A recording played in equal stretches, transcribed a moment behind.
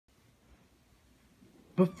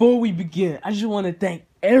Before we begin, I just want to thank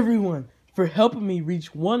everyone for helping me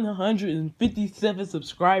reach 157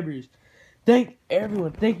 subscribers. Thank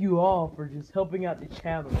everyone. Thank you all for just helping out the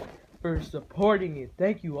channel, for supporting it.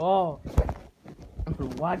 Thank you all for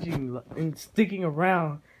watching and sticking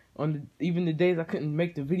around on even the days I couldn't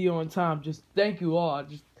make the video on time. Just thank you all.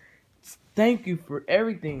 Just thank you for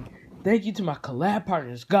everything. Thank you to my collab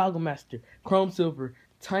partners, Goggle Master, Chrome Silver,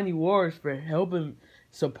 Tiny Wars, for helping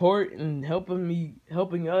support and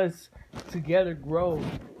helping us together grow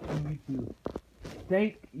on YouTube.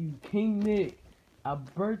 Thank you, King Nick,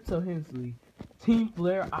 Alberto Hensley, Team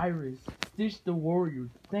Flare Iris, Stitch the Warrior.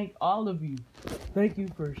 Thank all of you. Thank you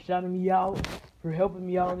for shouting me out, for helping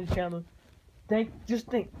me out on the channel. Thank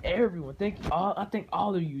everyone. I thank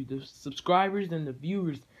all of you, the subscribers and the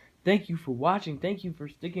viewers. Thank you for watching. Thank you for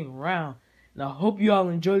sticking around. And I hope you all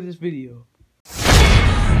enjoyed this video.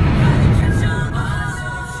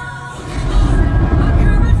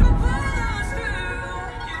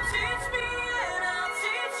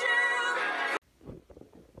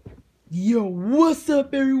 Yo, what's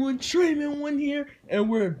up everyone? Trayman1 here, and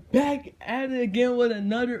we're back at it again with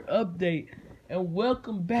another update. And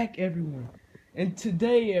welcome back everyone. And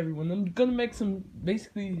today everyone, I'm gonna make some,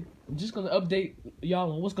 basically, I'm just gonna update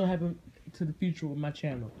y'all on what's gonna happen to the future with my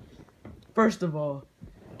channel. First of all,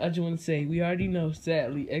 I just want to say, we already know,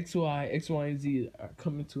 sadly, X, Y, and Z are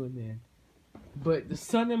coming to an end. But the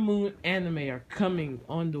Sun and Moon anime are coming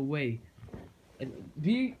on the way. And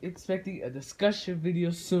be expecting a discussion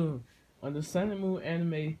video soon on the Sun and Moon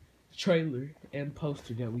anime trailer and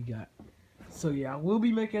poster that we got. So yeah, I will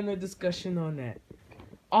be making a discussion on that.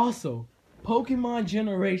 Also, Pokemon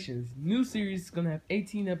Generations, new series, is gonna have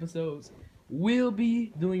 18 episodes. We'll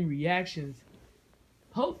be doing reactions.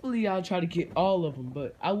 Hopefully I'll try to get all of them,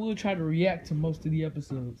 but I will try to react to most of the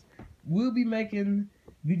episodes. We'll be making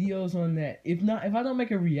videos on that. If I don't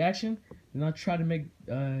make a reaction, then I'll try to make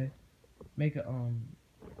a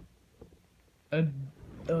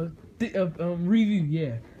review.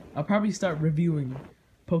 Yeah, I'll probably start reviewing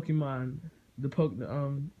Pokemon.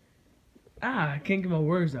 I can't get my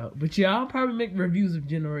words out. But yeah, I'll probably make reviews of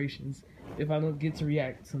Generations if I don't get to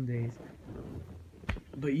react some days.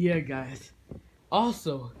 But yeah, guys.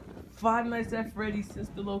 Also, Five Nights at Freddy's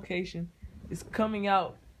Sister Location is coming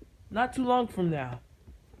out not too long from now.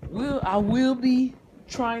 I will be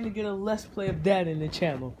trying to get a Let's Play of that in the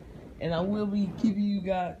channel. And I will be keeping you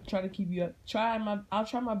guys, I'll try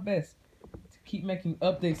my best to keep making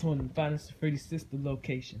updates on Five Nights at Freddy's Sister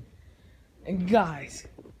Location. And guys,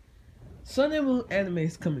 Sun and Moon anime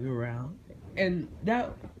is coming around, and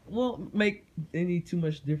that won't make any too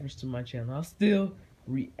much difference to my channel. I'll still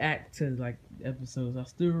react to like episodes. I'll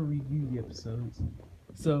still review the episodes.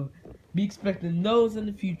 So be expecting those in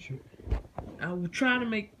the future. I will try to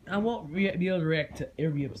make. I won't be able to react to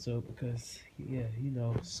every episode because, yeah, you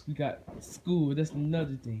know, we got school. That's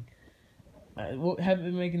another thing. I haven't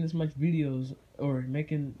been making as much videos or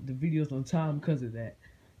making the videos on time because of that.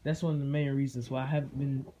 That's one of the main reasons why I haven't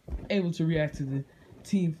been able to react to the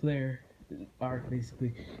Team Flare arc,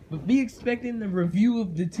 basically. But be expecting the review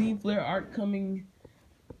of the Team Flare arc coming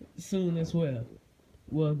soon as well.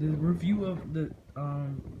 Well, the review of the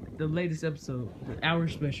latest episode, the hour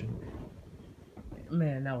special.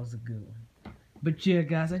 Man, that was a good one. But yeah,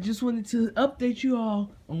 guys, I just wanted to update you all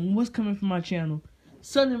on what's coming from my channel.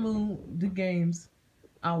 Sun and Moon, the games.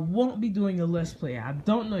 I won't be doing a Let's Play. I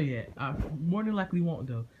don't know yet. I more than likely won't,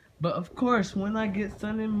 though. But of course, when I get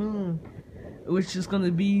Sun and Moon, which is gonna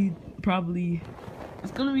be probably,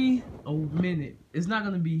 it's gonna be a minute. It's not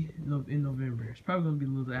gonna be in November. It's probably gonna be a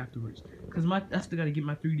little afterwards, cause I still gotta get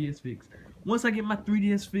my 3DS fix. Once I get my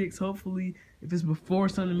 3DS fix, hopefully, if it's before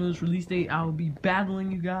Sun and Moon's release date, I will be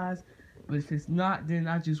battling you guys. But if it's not, then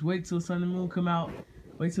I just wait till Sun and Moon come out.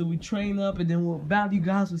 Wait till we train up, and then we'll battle you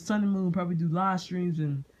guys with Sun and Moon. Probably do live streams,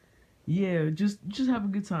 and yeah, just have a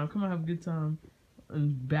good time. Come on, have a good time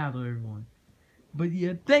and battle everyone. But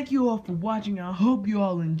yeah, thank you all for watching. I hope you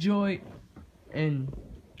all enjoyed. And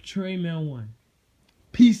Trayman1,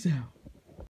 peace out.